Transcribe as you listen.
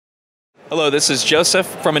Hello, this is Joseph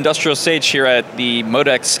from IndustrialSage here at the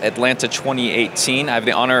MODEX Atlanta 2018. I have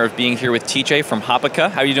the honor of being here with TJ from Hoppecke.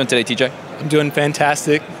 How are you doing today, TJ? I'm doing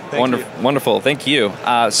fantastic. Thank you. Wonderful, thank you.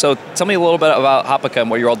 So tell me a little bit about Hoppecke and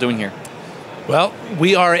what you're all doing here. Well,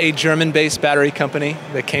 we are a German-based battery company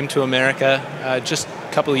that came to America just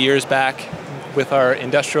a couple of years back with our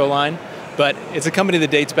industrial line, but it's a company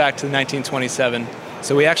that dates back to 1927.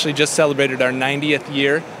 So we actually just celebrated our 90th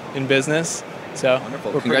year in business. So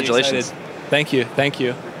wonderful. We're Congratulations. Thank you, thank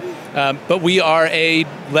you. But we are a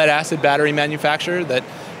lead-acid battery manufacturer that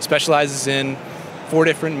specializes in 4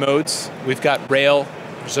 different modes. We've got rail,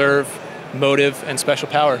 reserve, motive, and special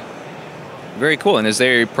power. Very cool. And is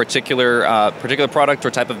there a particular product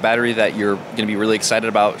or type of battery that you're going to be really excited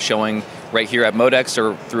about showing right here at MODEX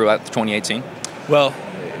or throughout 2018? Well,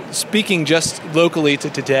 speaking just locally to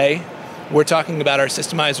today, we're talking about our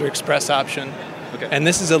Systemizer Express option. Okay. And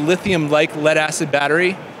this is a lithium-like lead-acid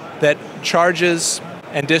battery that charges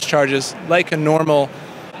and discharges like a normal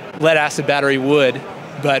lead-acid battery would,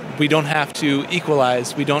 but we don't have to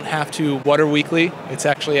equalize. We don't have to water weekly. It's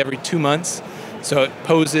actually every 2 months. So it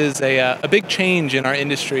poses a big change in our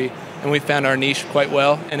industry, and we found our niche quite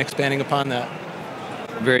well and expanding upon that.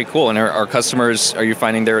 Very cool. And our customers, are you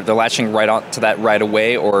finding they're latching right on to that right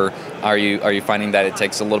away, or are you finding that it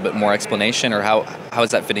takes a little bit more explanation, or how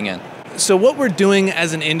is that fitting in? So what we're doing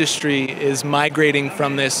as an industry is migrating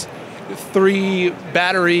from this 3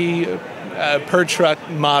 battery per truck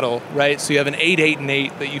model, right? So you have an 8, 8, and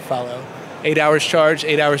 8 that you follow. 8 hours charge,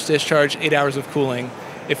 8 hours discharge, 8 hours of cooling.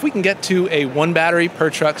 If we can get to a 1 battery per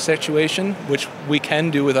truck situation, which we can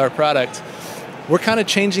do with our product, we're kind of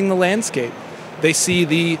changing the landscape. They see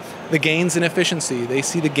the gains in efficiency, they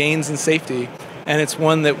see the gains in safety, and it's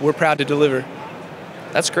one that we're proud to deliver.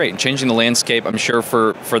 That's great. And changing the landscape, I'm sure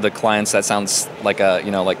for the clients that sounds like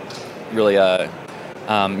really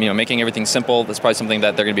making everything simple. That's probably something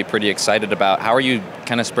that they're going to be pretty excited about. How are you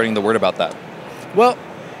kind of spreading the word about that? Well,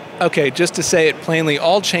 okay, just to say it plainly,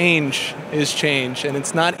 all change is change, and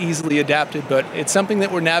it's not easily adapted, but it's something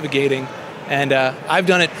that we're navigating. And I've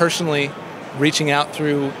done it personally, reaching out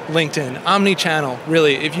through LinkedIn, omni-channel,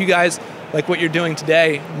 really. If you guys like what you're doing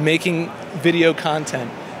today, making video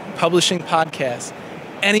content, publishing podcasts,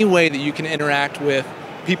 any way that you can interact with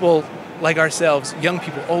people like ourselves, young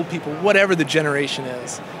people, old people, whatever the generation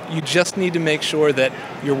is, you just need to make sure that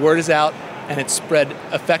your word is out and it's spread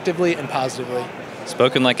effectively and positively.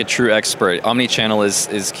 Spoken like a true expert. Omni-channel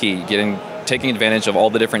is key. Taking advantage of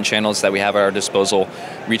all the different channels that we have at our disposal,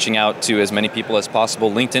 reaching out to as many people as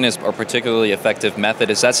possible. LinkedIn is a particularly effective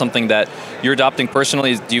method. Is that something that you're adopting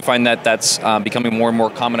personally? Do you find that that's becoming more and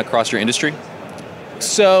more common across your industry?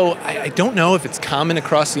 So I don't know if it's common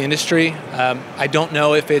across the industry. I don't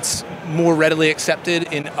know if it's more readily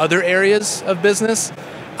accepted in other areas of business.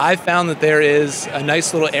 I've found that there is a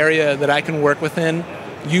nice little area that I can work within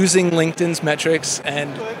using LinkedIn's metrics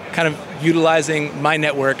and kind of utilizing my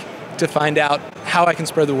network to find out how I can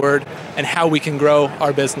spread the word and how we can grow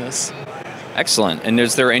our business. Excellent. And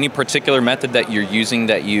is there any particular method that you're using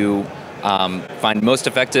that you find most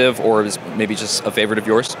effective, or is maybe just a favorite of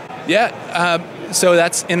yours? Yeah, so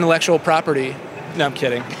that's intellectual property. No, I'm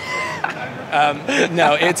kidding.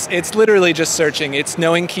 No, it's literally just searching. It's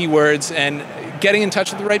knowing keywords and getting in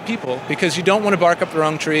touch with the right people, because you don't want to bark up the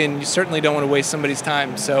wrong tree, and you certainly don't want to waste somebody's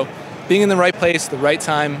time. So being in the right place, the right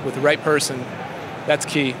time, with the right person, that's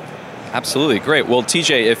key. Absolutely, great. Well,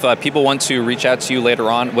 TJ, if people want to reach out to you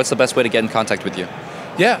later on, what's the best way to get in contact with you?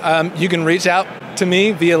 Yeah, you can reach out to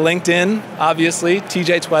me via LinkedIn, obviously,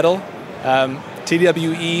 TJ Tweddle, Tweddle.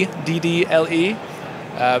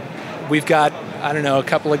 We've got, I don't know, a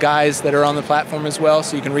couple of guys that are on the platform as well,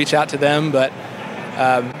 so you can reach out to them, but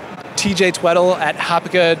TJ Tweddle at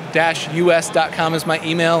hoppecke-us.com is my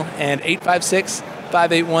email, and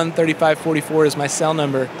 856-581-3544 is my cell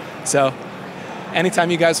number. So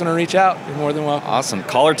anytime you guys want to reach out, you're more than welcome. Awesome.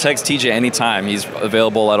 Call or text TJ anytime. He's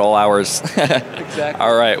available at all hours. Exactly.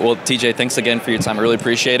 All right. Well, TJ, thanks again for your time. I really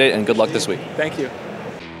appreciate it, and good luck this week. Thank you.